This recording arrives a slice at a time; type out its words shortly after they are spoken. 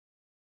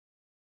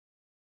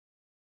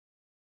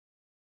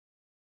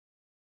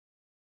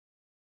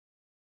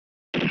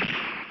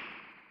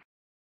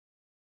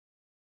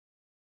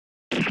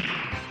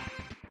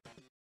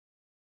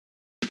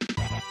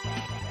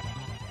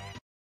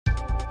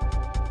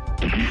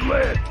He's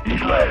led.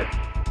 He's led.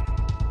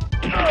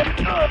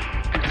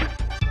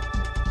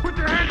 Put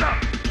your hands up.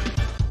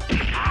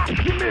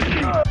 You missed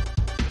me.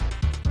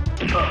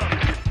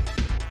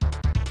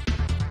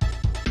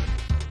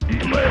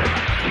 He's led.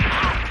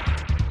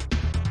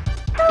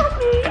 Help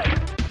me!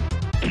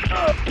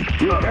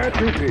 You can't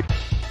shoot me.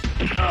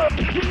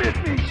 You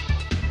missed me.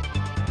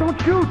 Don't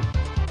shoot.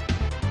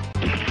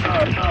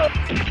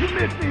 You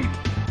missed me.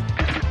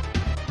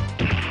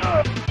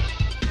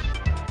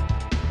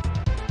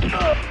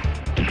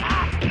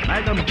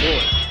 Magnum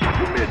boy.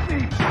 You missed me.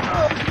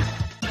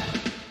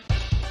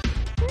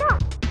 No!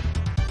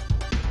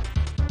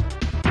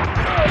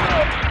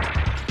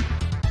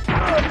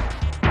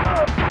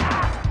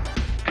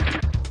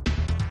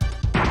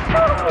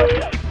 Help me!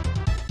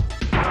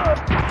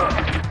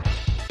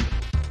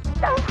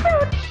 Don't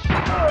shoot!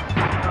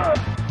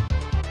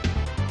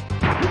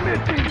 You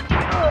missed me.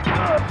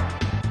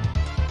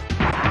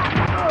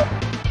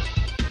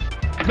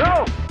 No.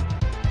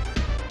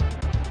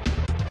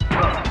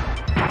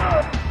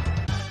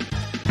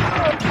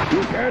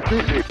 You can't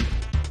shoot me.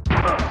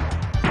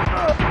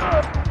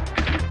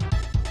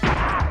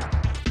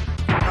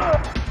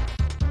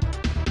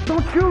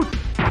 Don't shoot.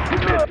 You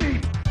missed me.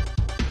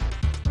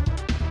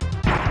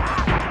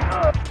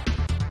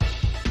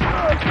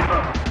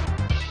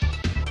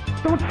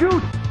 Don't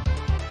shoot.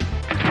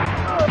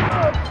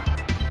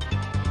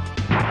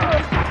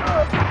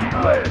 He's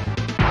led.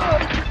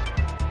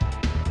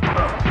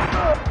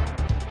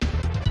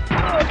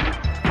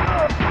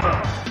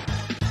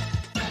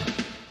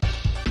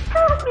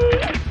 Help me!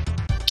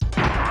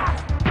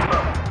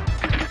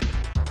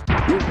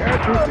 You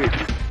can't shoot me.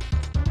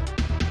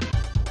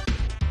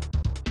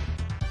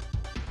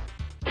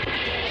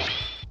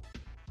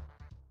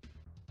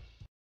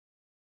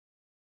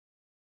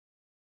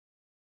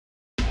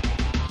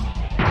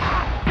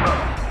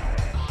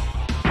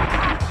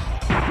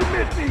 You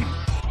missed me.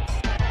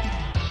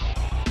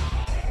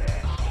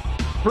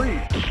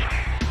 Freeze.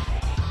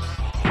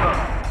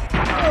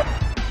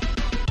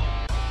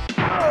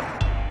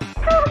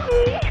 Help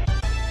me!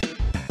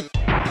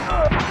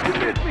 You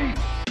missed me.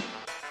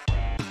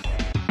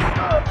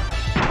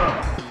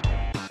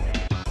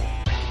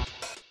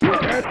 You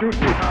can't shoot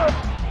me.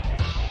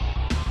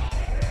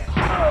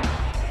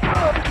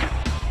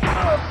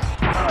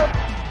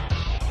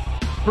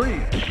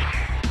 Freeze.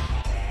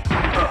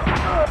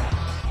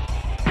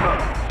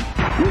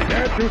 You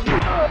can't shoot me.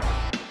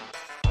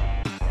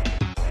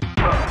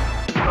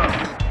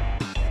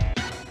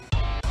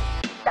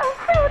 Don't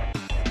shoot!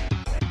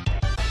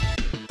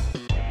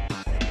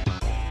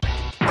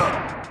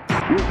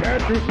 You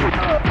can't shoot me.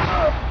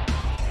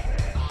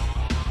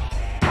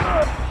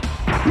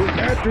 You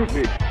can't shoot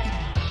me.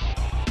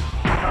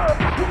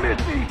 You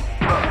missed me.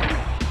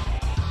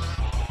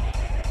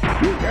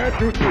 You can't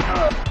shoot me.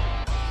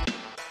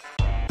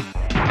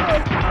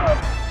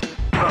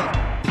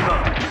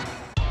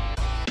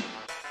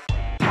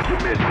 You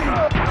missed me.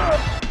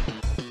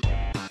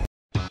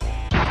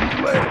 He's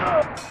led.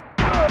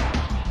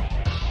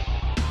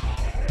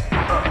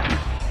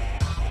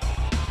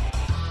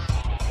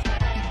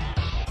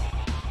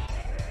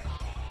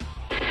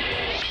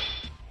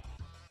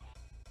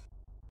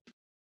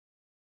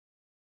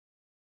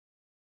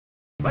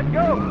 Let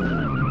go!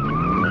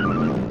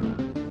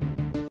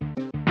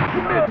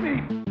 You missed me!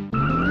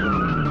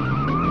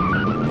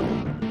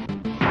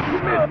 You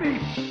missed me!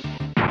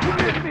 You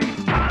missed me!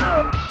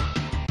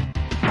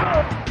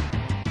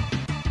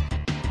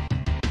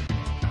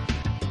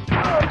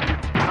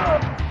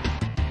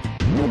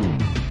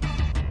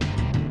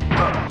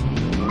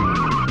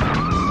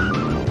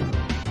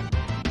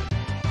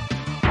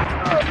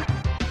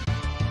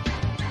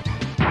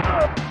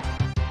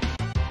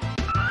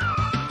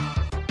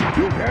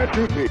 You can't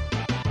shoot me.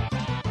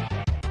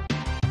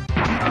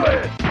 He's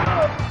led.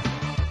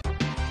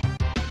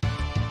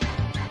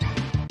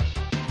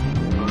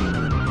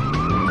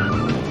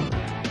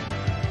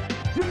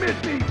 You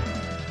missed me.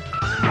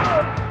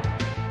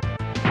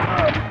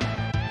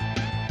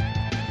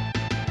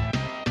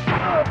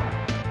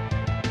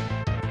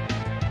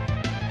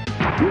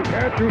 You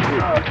can't shoot me.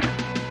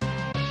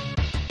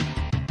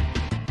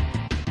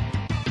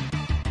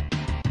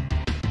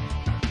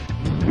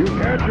 You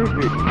can't shoot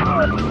me.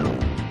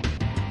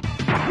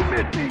 You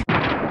missed me.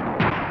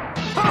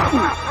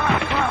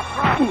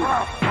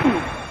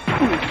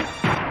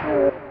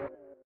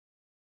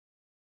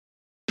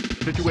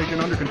 Situation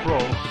under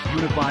control.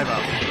 Unit 5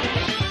 out.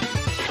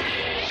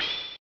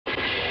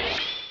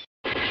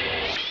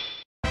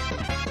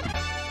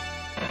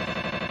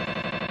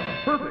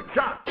 Perfect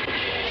shot.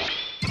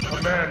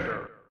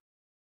 Commander.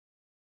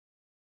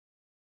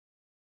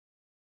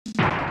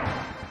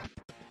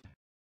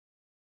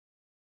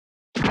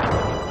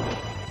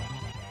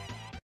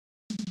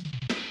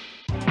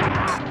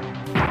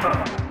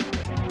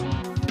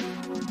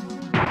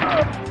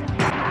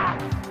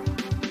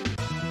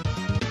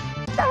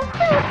 Don't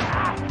shoot!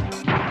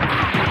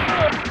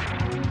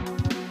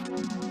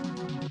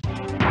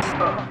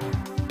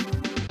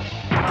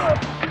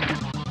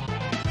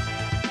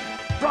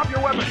 Drop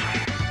your weapon.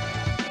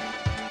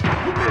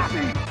 missed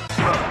me.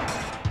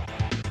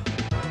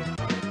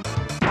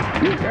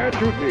 You can't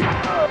shoot me.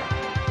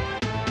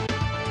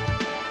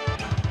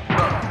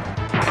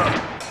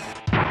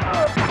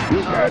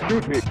 You can't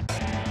shoot me.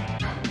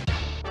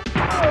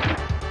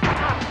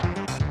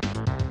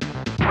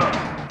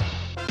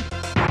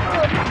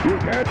 You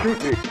can't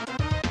shoot me.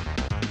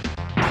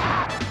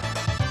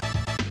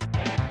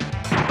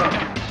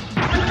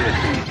 You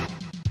missed me.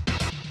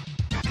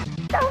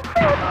 Don't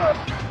shoot!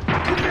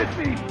 You missed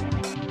me.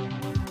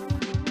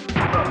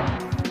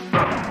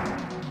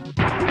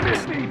 You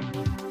missed me.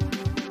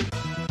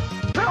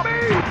 Help me!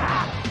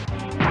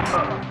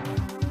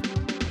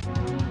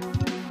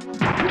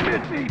 You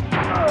missed me.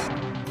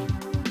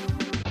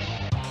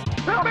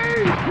 Help me!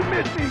 You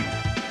missed me.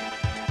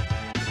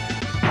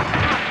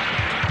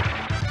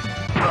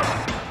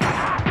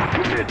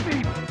 You missed me.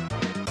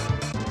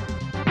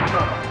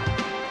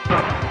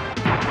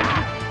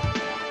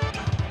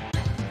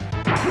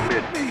 You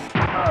missed me.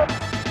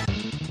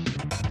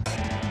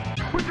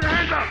 Put your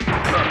hands up.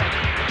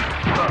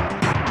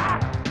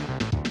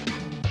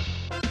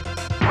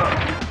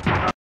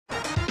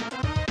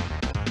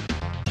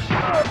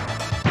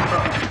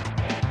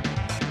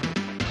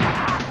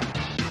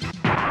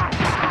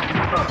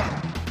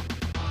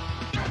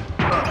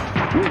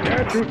 You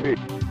can't shoot me.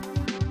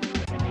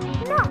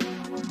 No!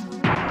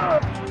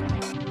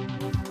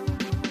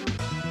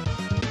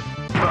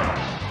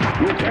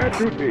 You can't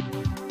shoot me.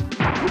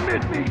 You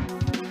missed me.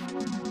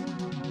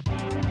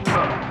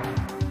 No!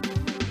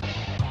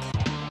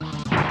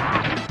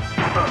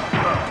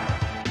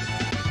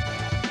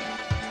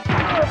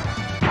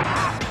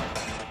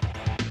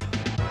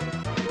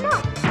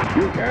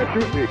 You can't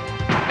shoot me.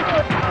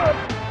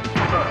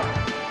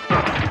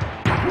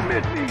 You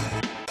missed me.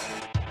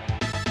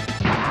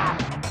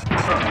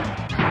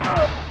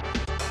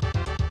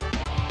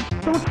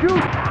 Don't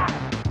shoot.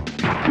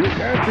 You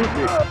can't shoot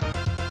me.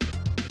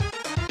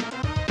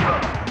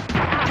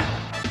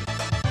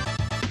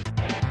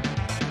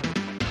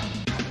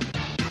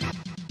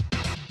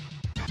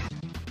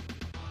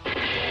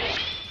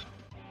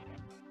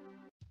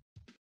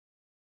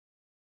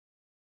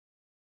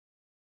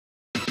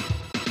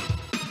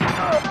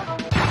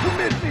 You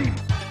missed me.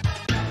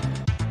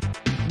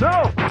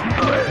 No. You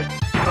quit.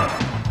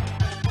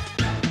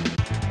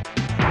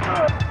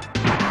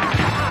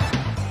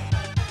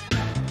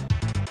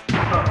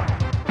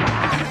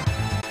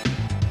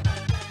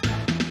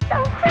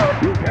 Don't shoot!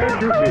 You can't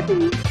shoot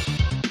me. Crazy!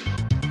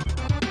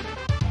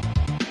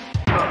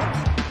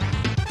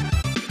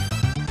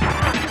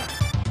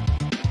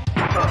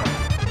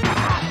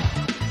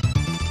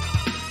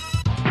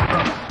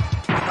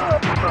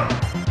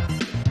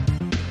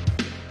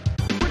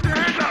 Put your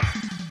hands up.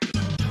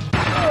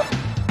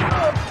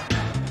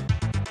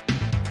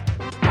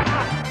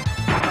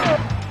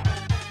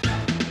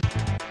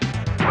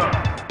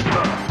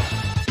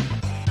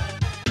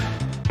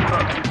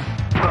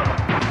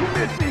 You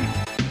missed me.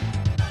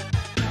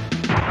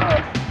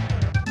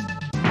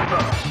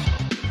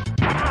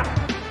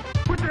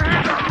 Put your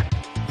hands up.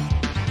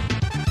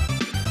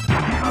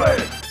 You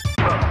quit.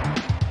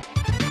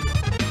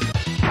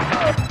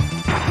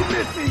 You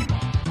missed me.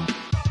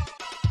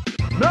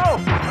 No.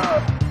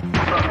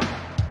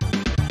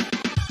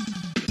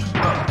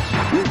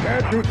 You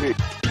can't shoot me.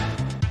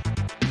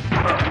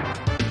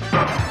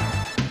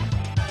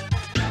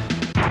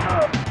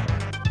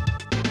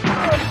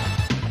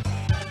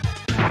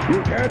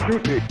 You can't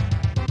shoot me.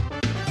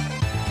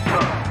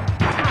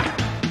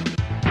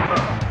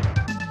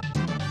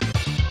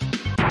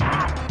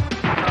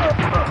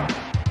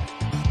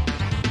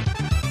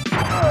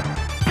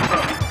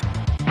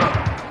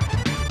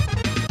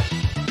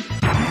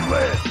 You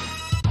quit.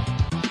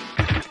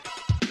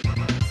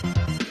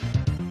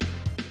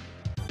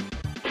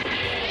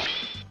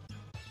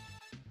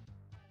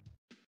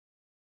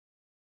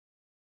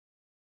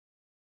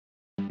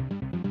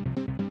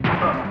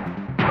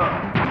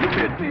 You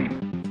missed me.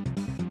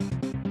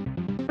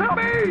 Help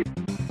me.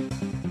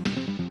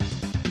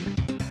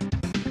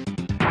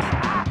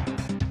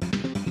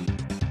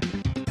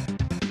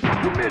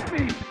 You missed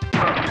me.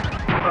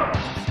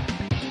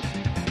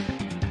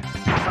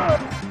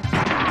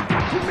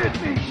 You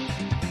missed me.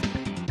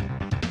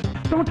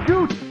 Don't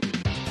shoot.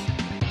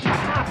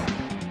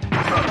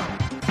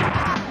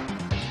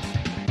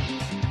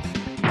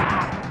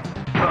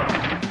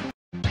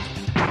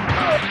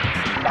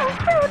 Don't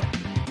shoot!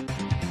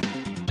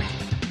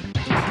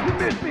 You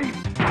missed me.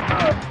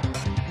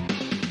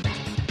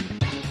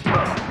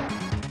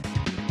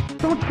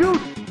 Don't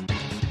shoot.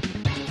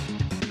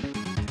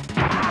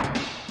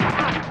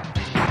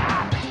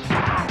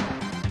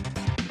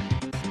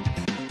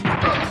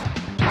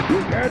 You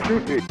can't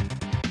shoot me.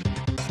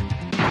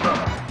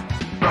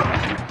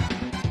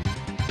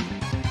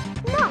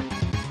 No!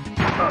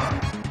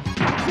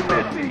 You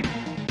missed me.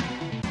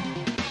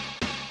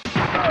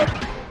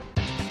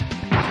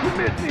 You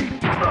missed me.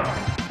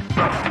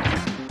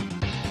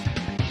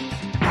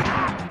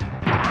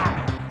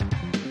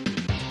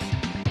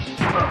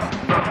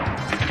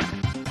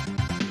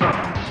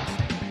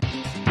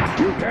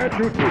 You can't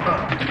shoot me.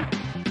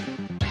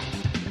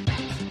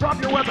 Drop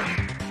your weapon!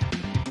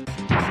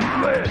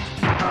 Lead!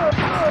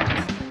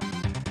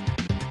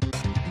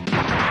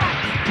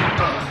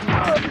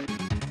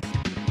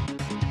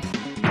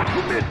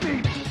 You missed me!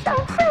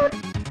 Don't shoot!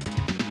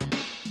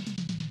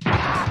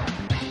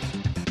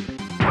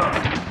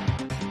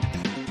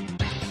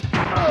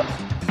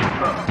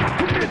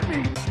 You missed me!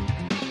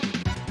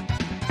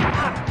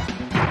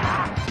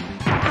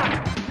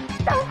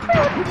 Don't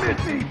shoot! You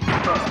missed me!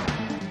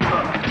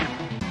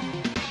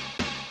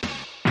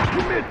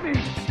 You missed me!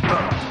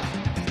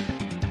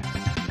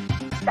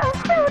 Don't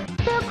shoot!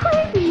 They're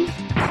crazy!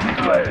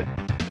 Lead!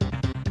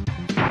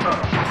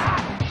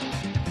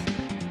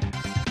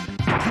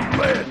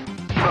 Lead!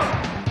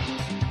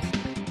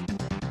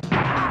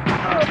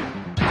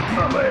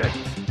 Lead!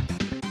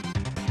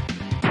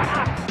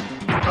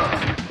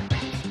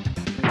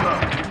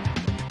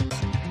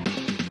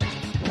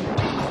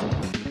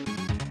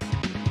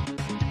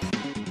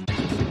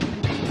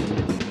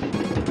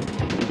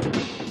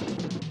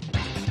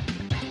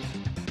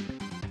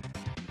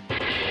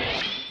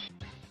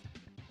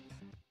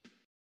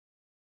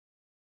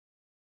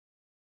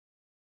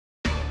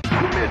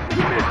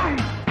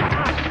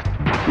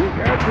 You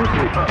can't shoot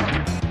me.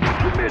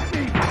 You missed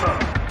me!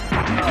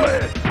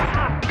 Lead!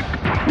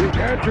 You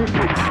can't shoot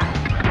me.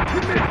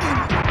 You missed me!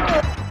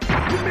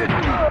 You missed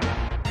me!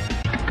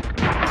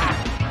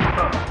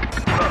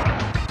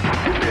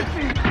 You missed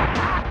me!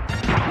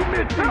 You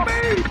missed me! Help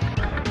me!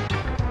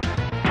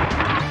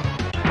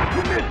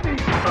 You missed me!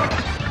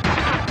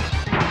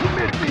 You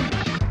missed me!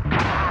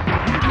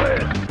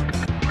 Lead!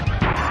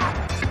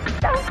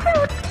 Don't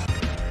shoot!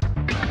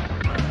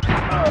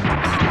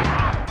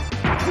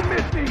 You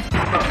missed me!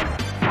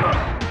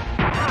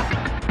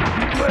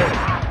 Lead!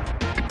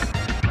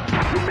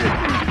 You missed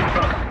me!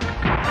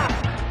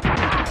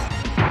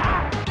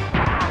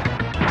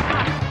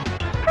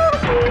 Help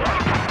me!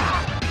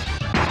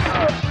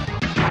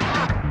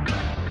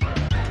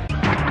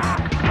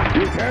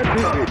 You can't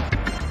shoot me.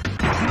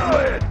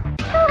 Lead!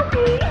 Help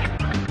me!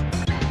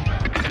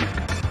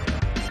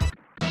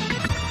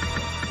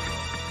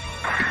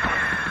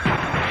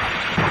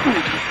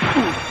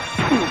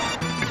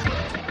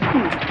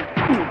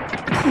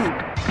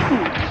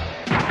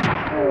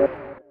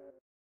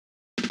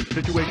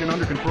 Situation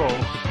under control.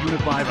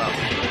 Unit 5 out.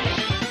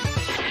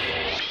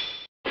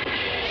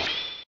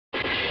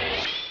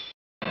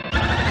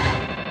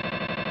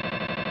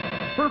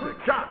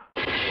 Perfect shot!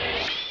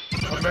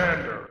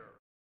 Commander!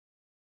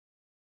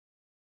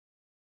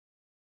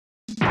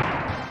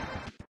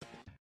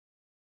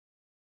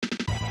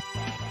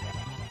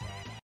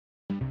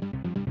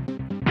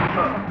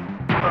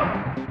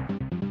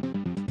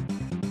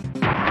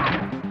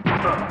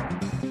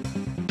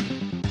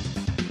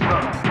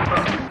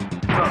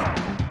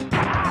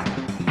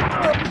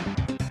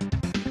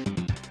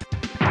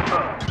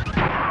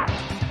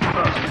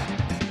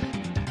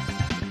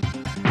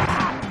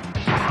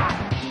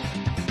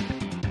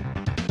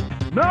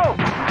 No!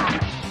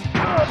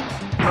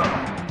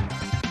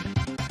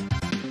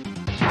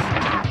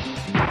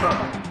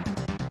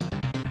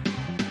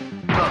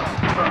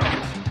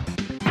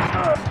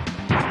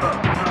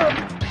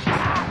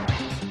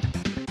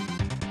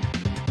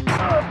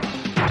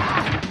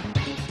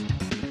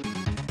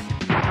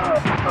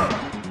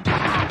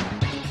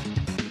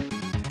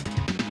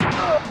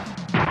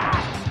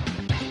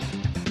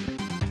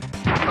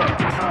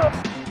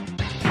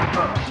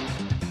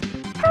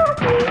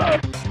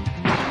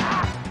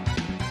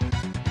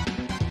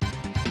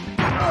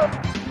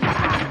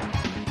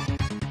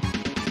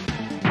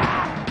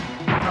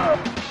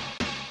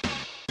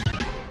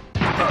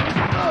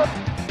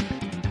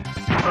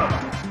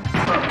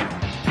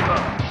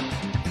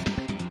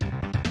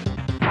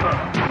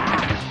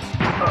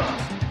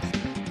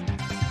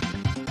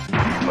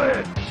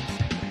 Lead!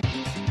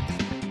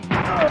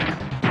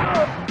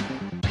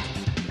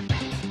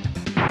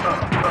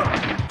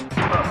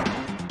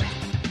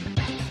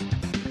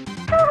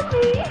 Help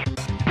me!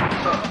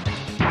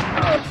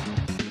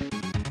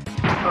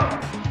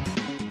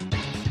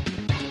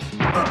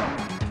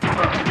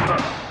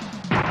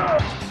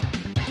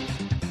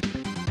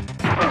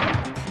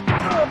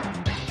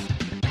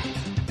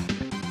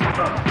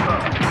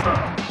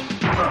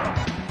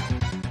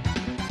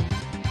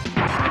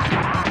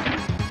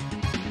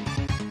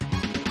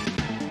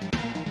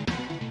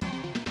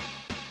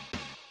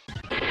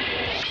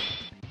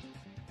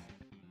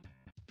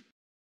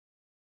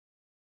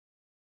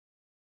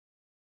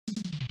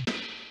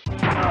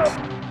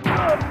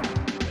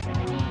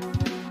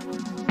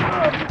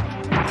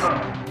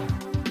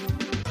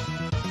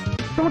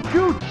 Don't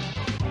shoot!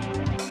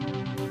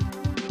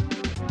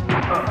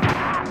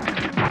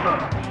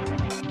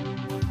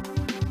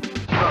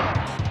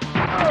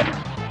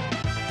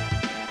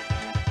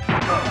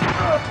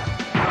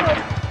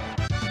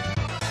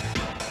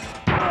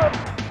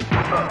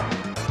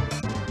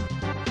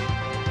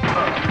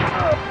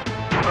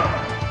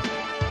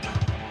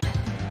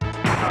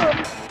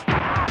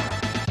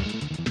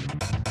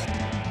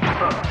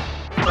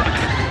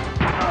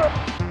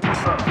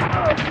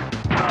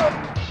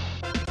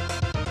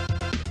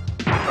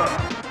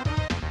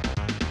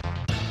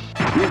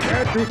 You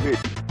can't shoot me.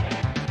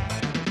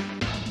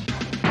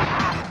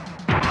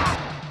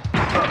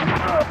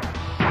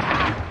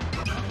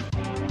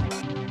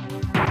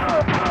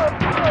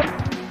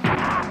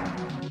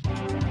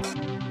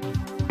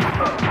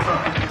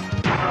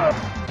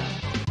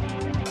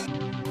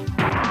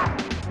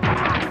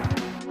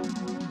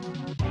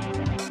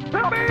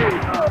 Help me!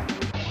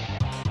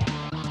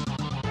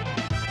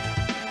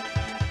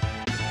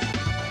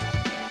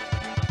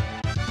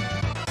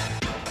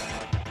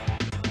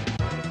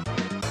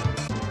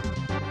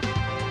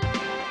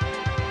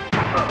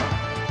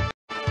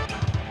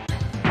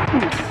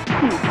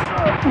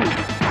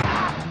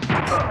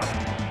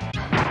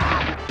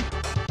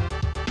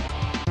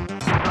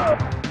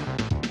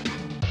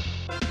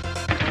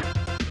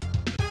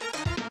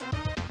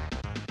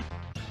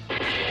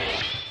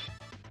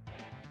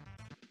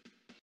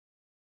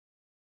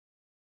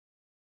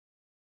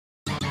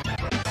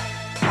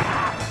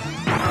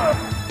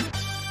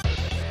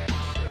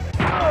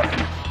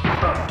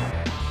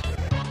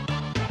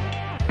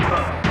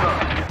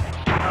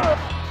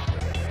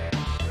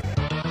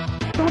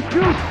 Don't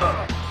shoot!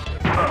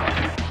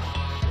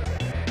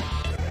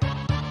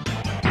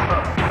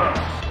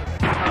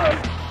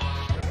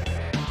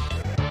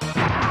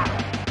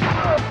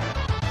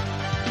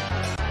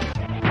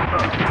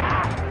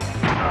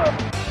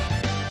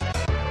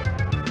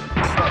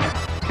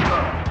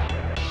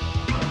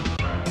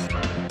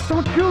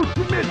 Don't shoot!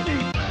 You missed me!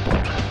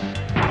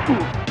 You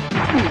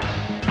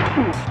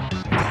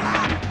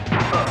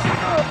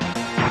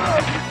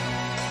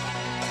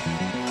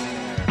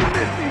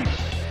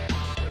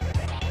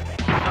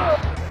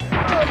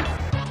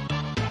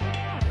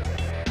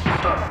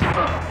missed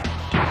me!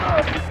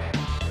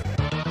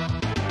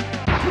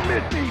 You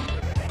missed me!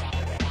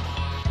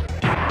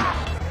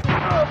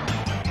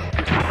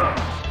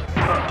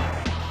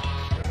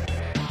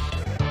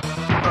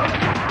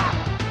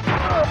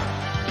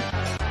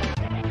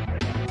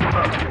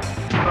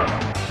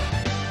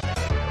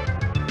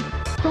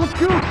 Don't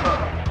shoot!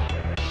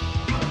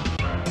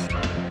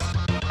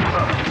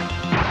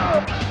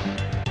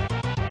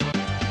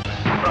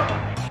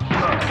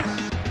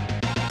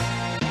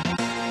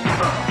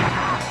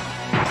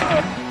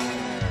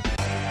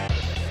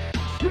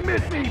 You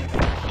missed me!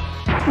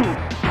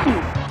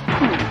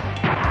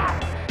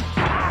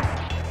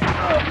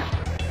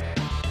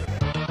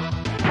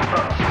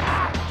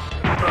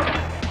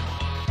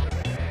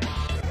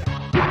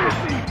 You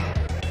missed me!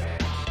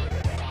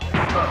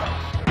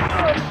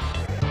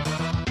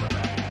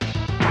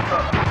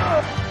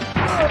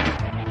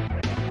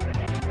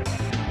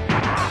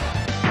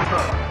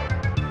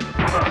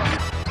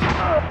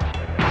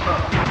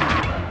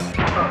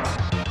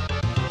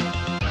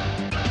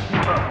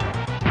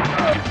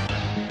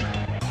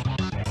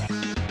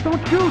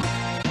 Don't shoot!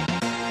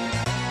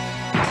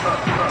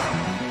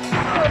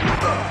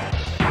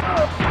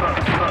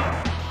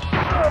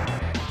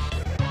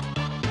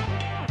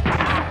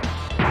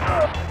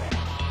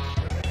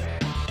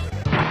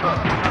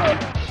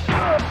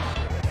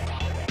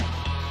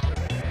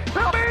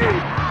 Help me!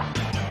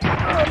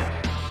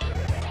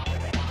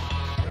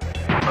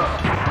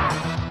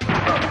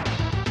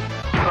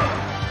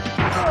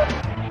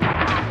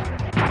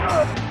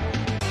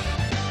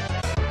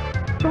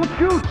 Don't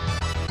shoot!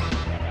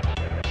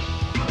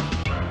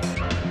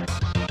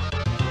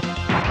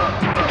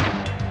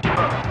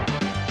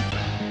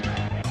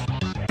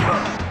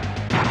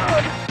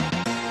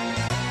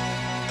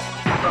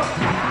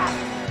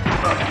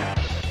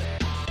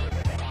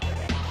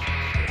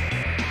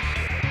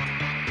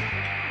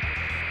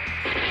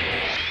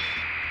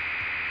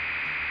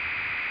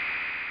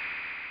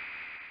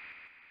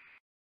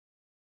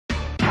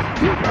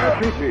 You can't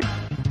shoot me.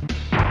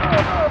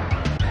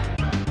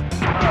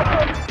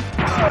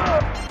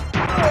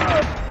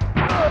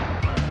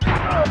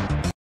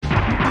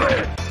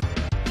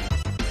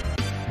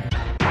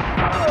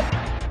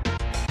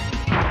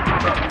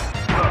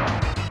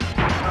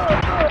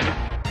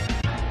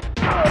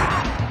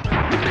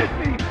 You missed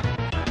me!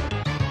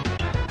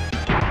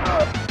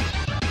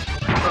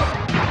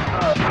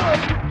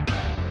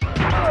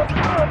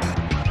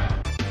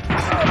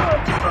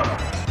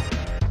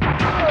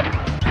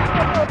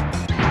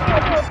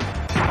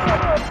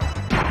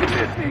 You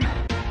missed me!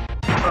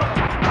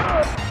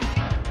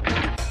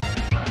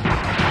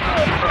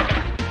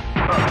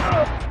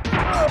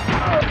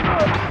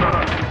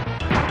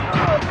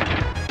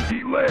 He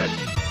led!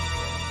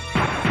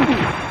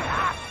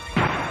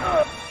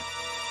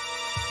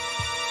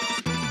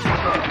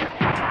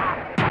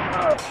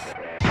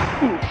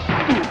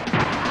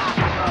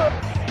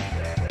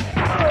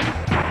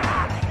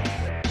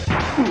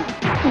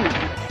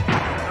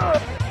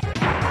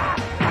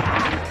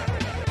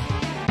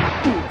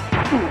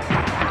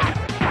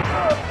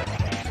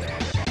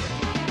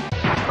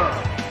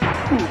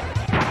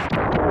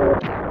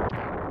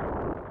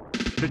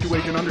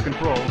 Situation under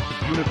control.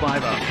 Unit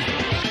 5 out.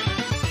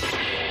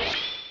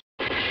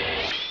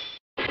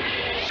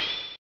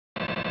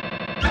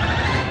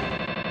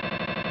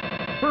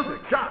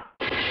 Perfect shot!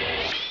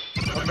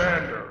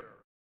 Commander!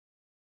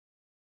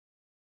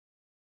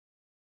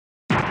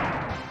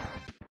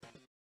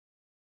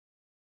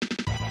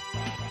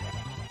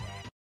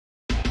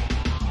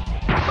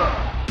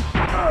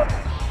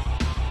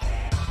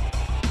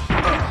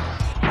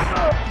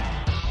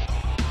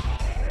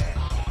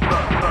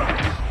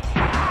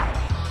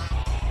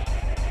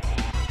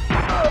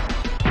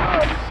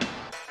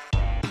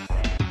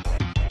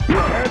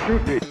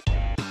 Shoot me.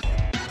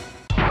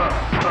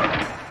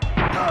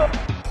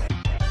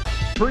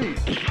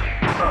 Freeze.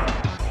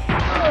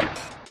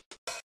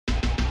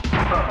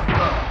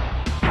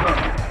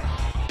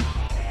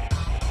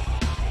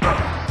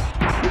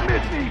 You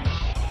missed me.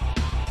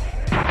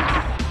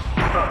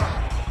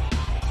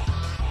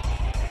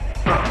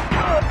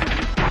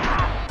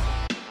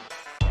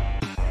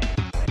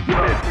 You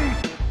missed me.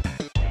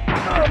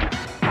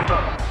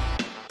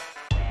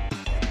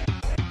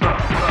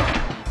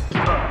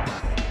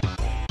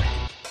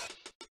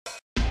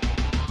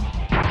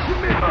 You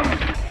missed me.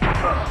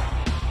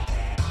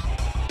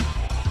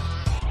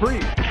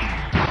 Freeze.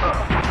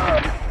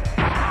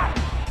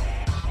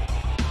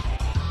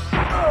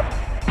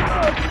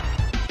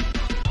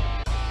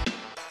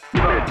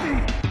 You missed me.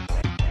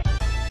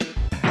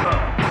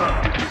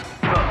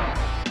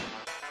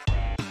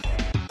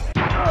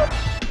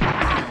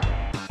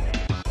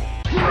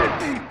 You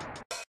missed me.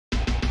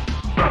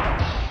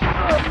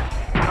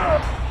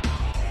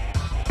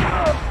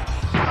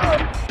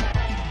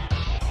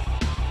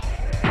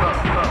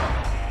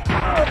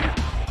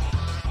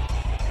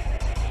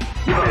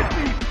 You missed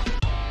me.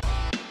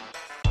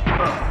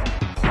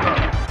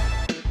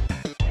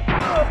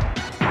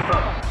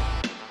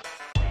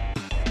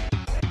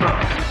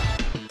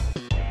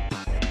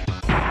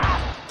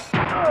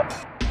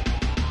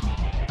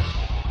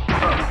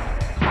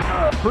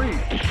 Freeze.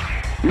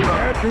 You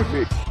can't shoot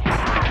me.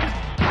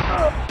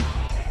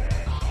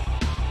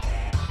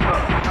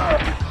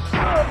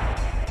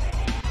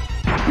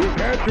 You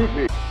can't shoot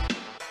me.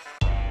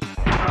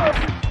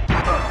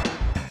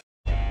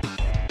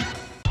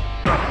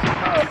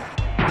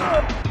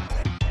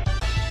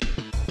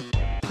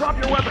 Drop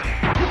your weapon.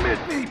 You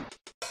missed me.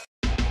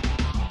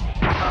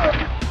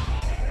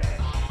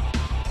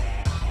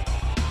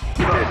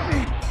 You missed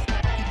me.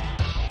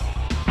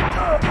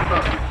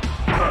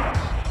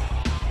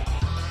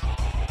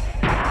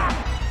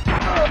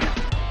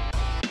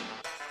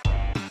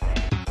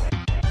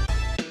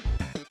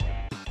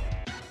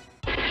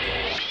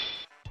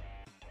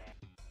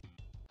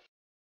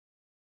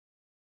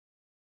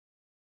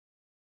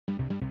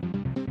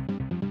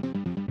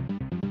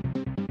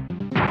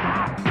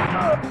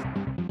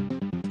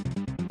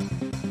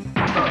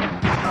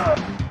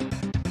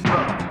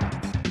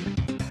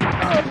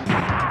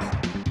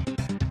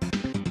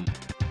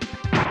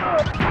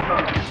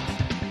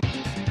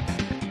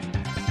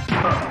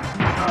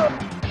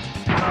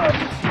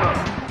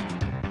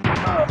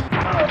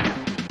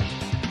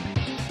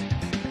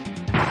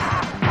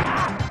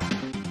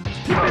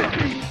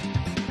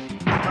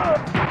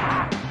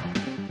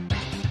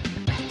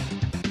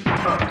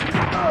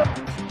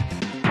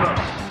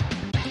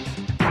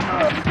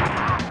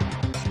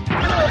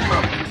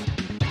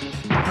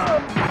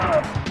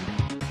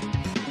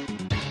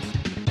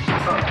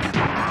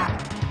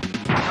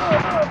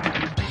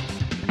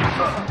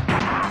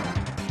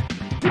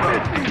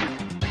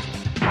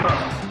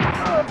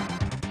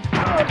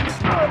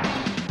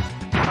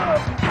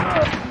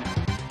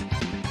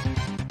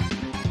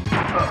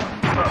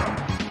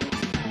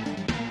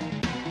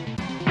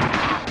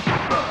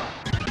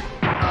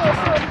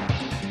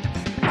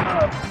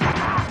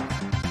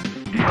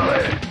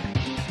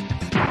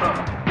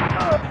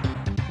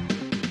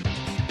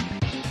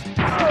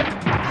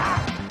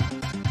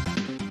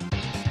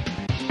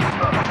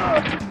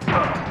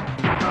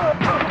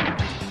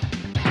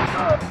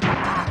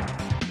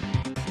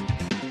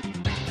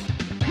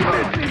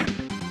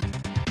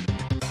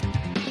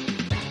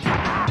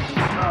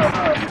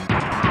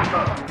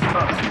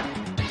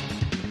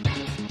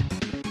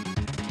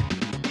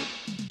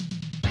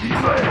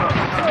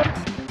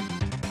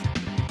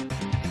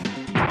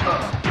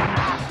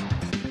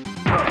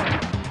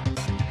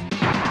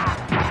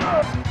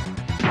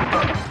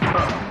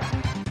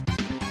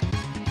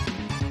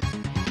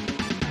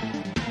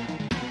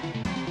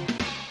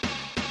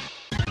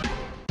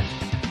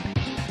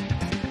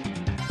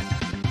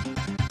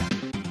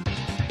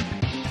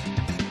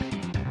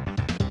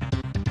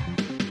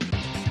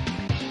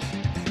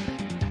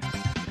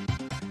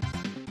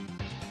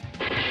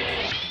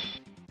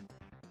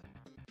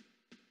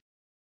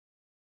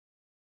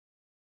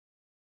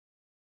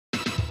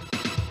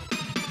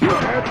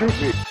 Can't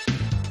shoot me.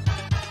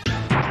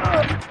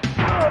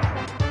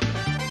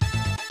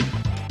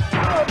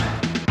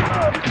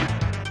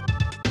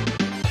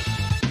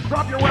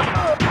 Drop your weapon.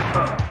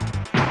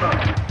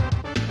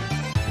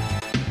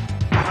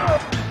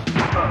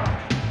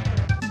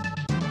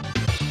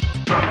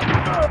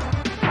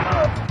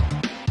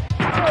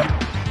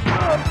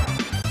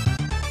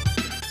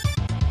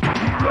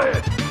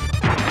 Red.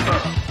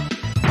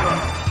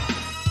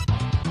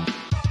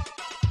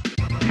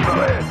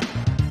 Red.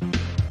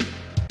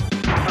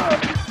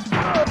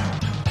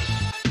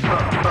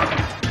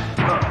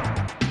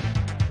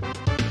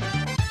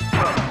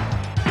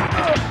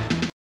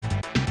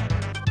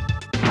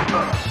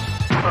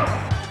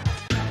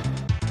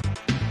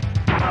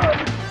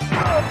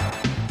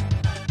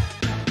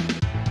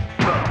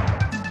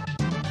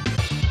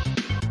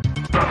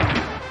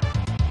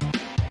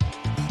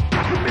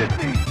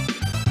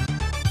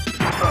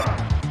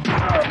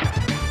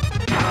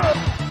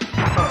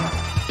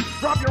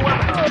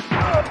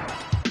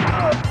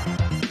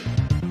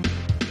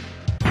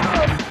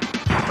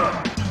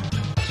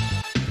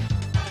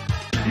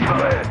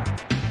 led.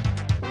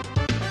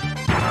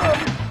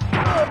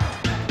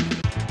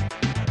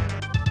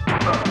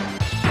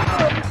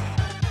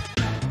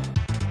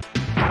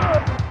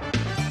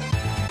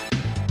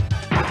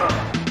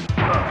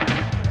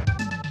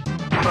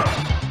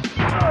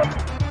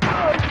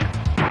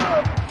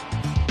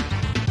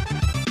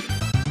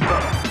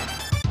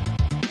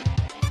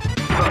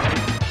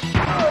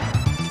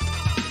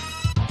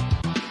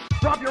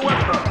 Drop your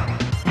weapon.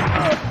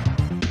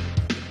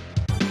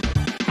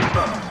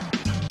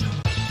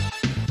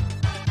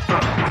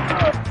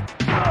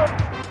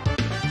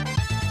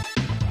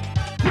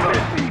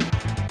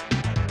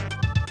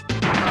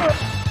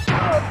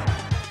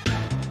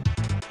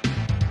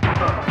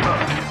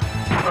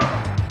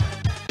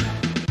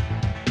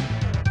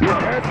 You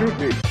can't shoot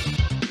me.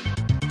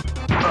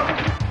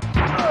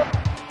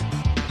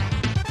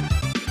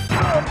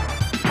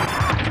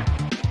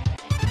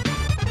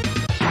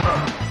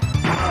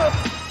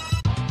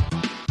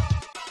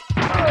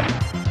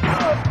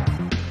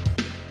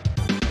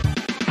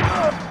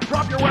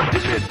 Drop your weapon.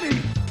 You missed me.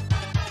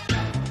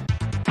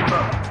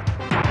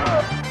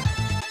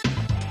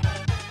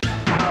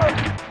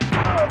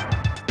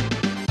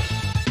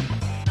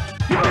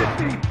 You missed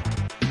me.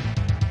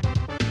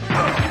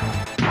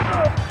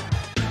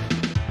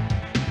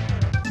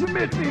 You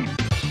missed me.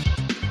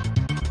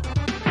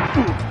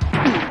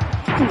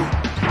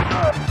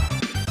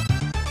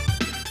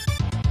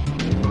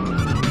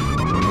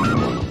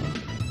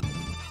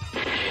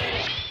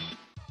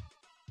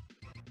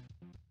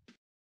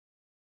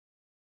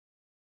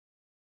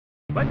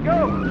 Let go.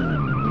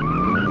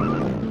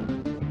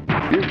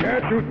 You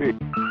can't shoot me.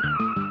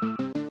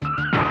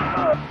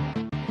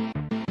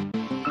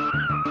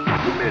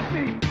 You missed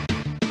me.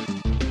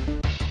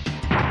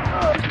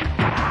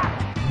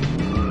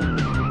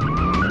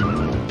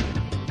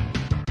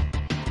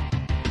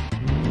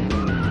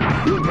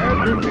 You can't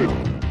shoot me.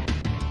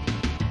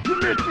 You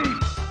missed me.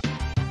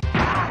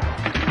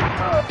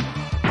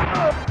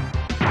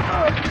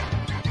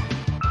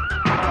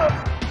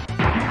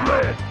 Keep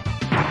led.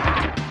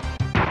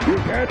 You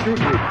can't shoot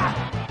me.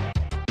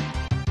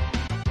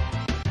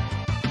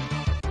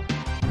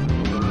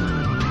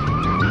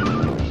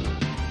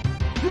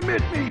 You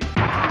missed me.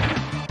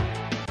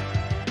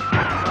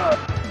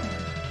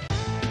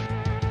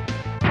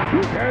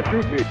 You can't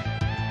shoot me.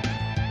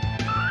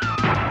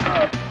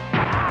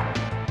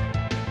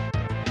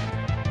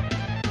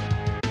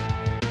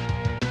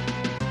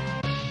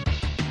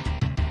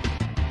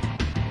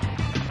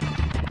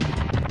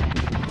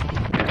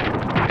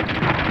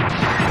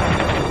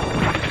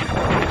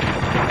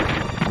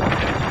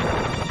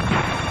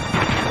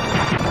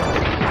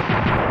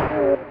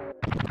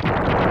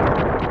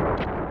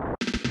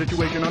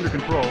 Situation under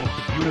control.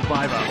 Unit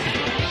 5 out.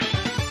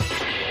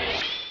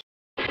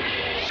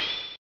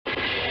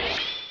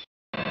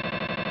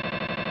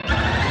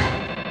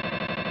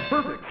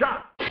 Perfect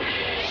shot.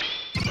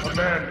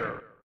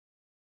 Commander.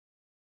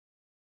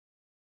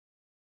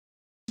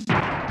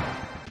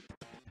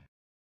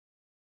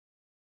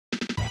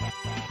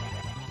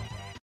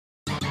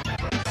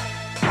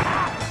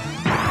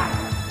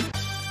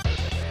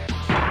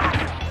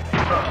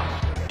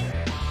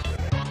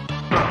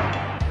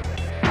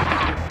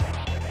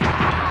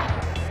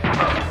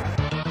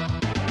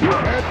 You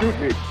can't shoot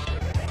me.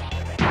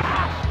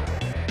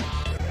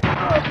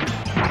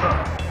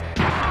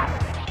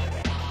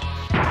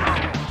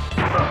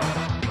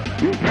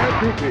 You can't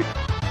shoot me.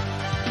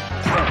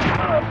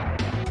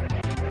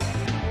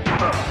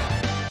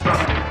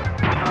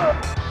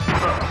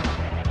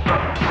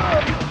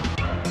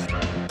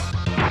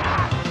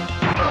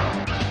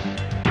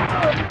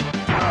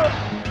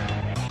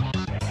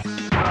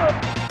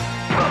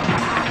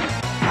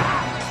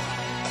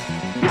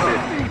 You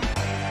missed me.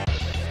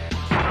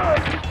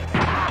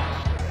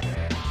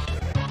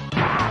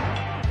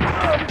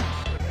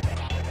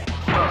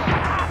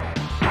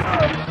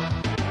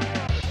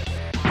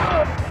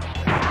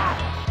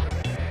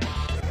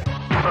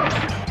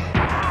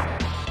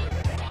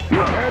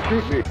 You can't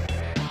shoot me.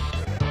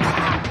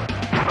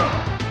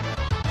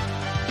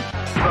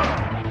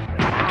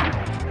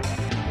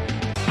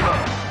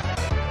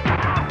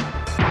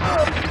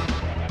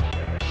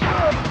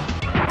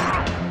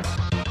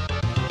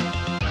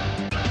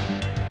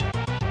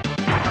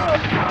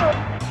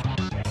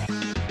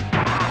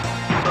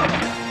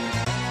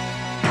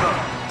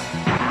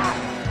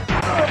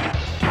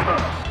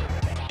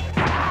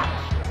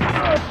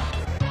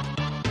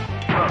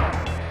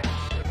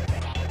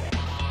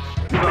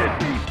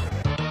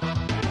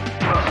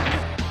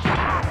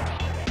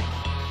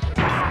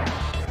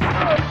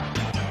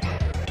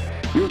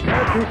 You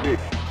can't shoot me.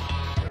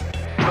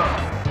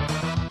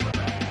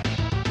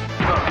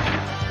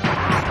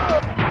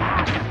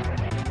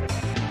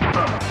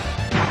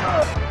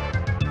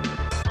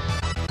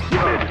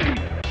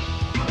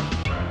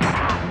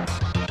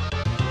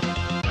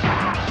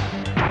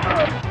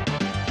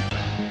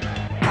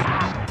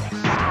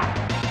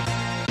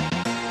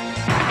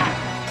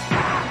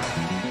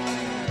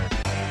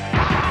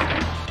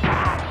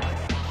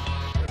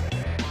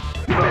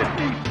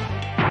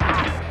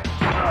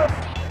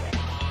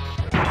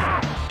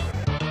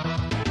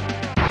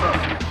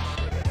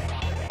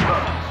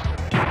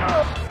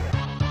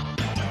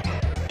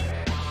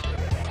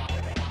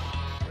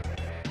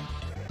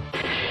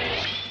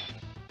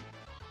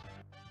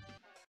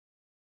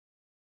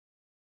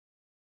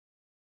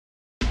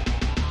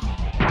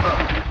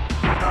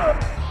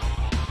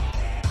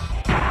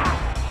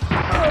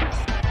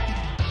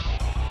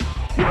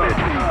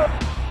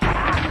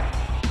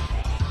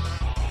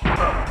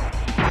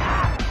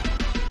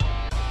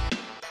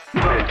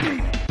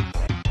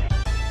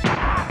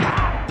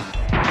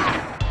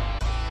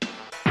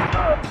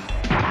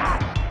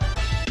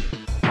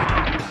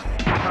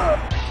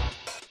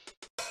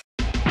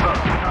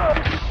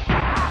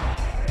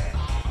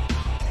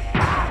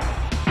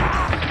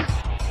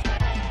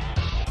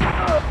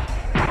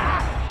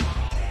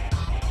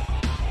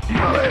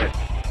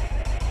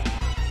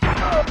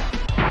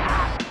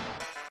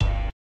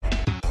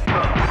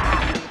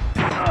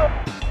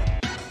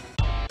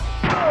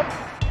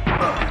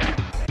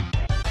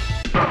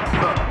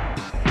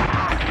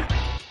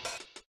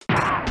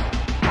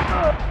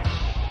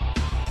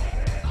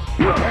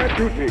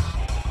 toothpick.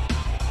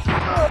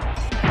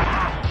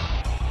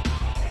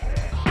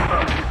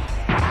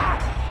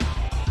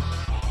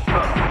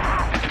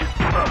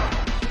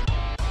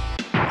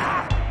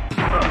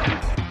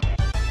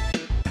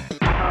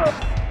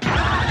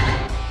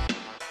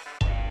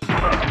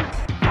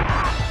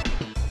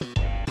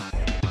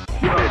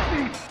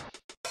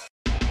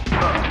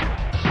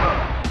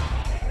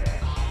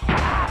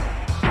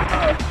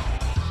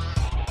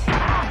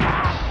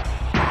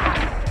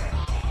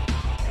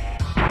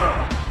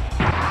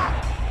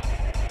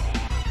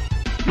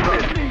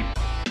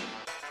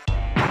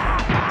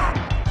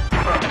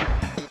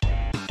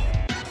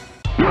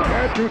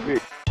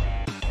 Toothpick.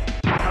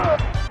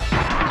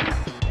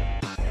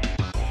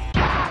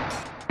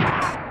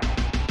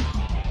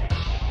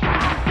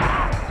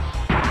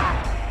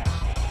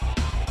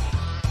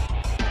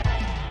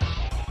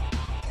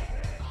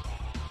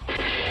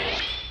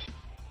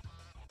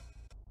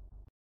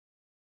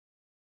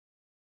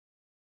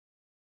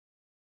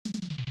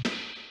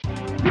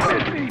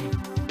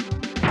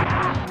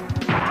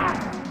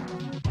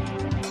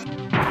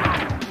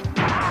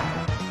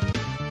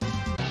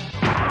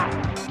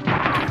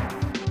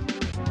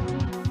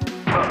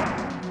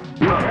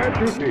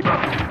 Toothpick.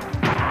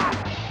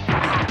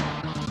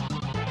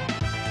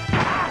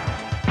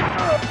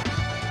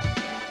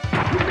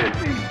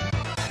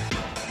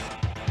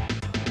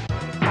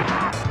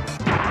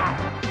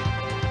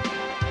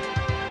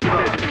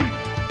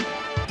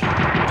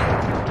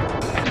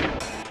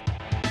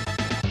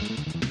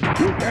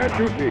 You can't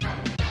toothpick.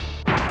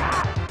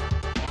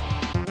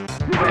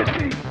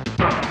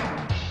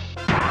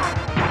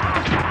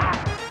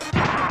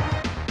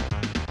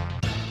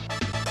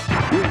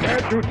 You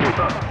can't toothpick.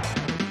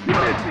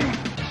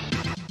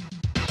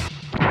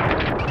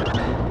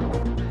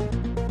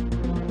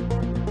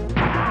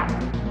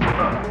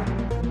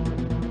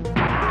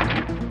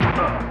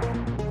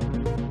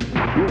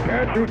 You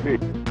can't shoot me.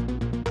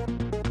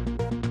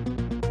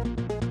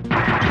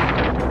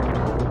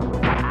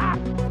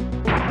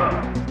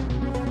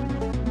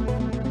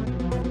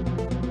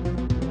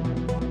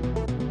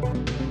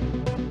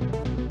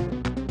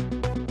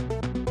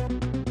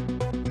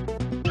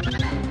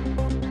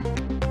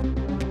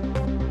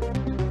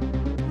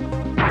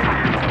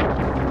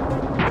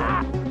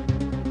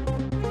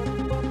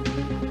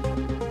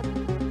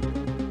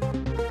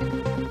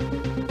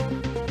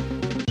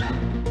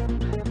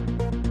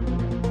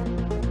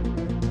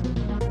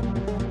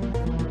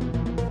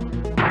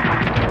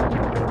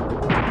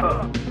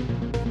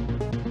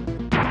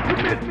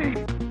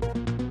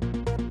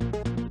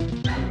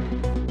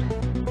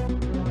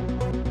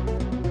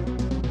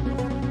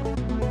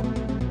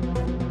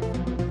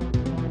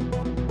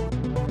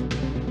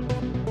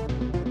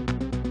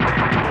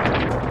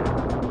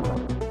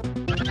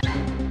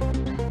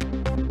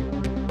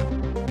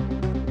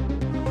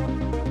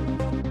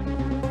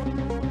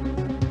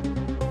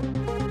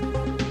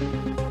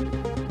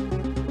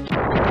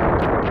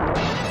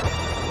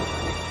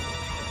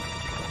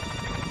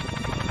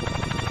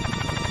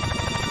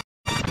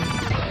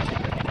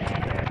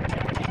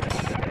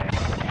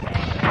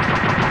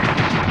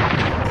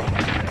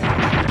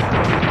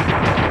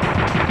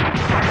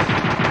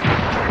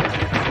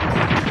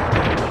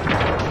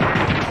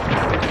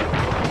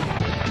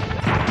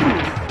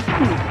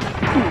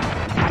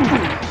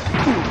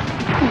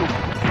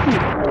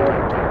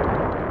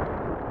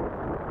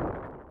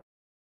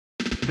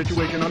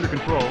 Situation under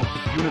control.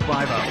 Unit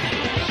 5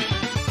 out.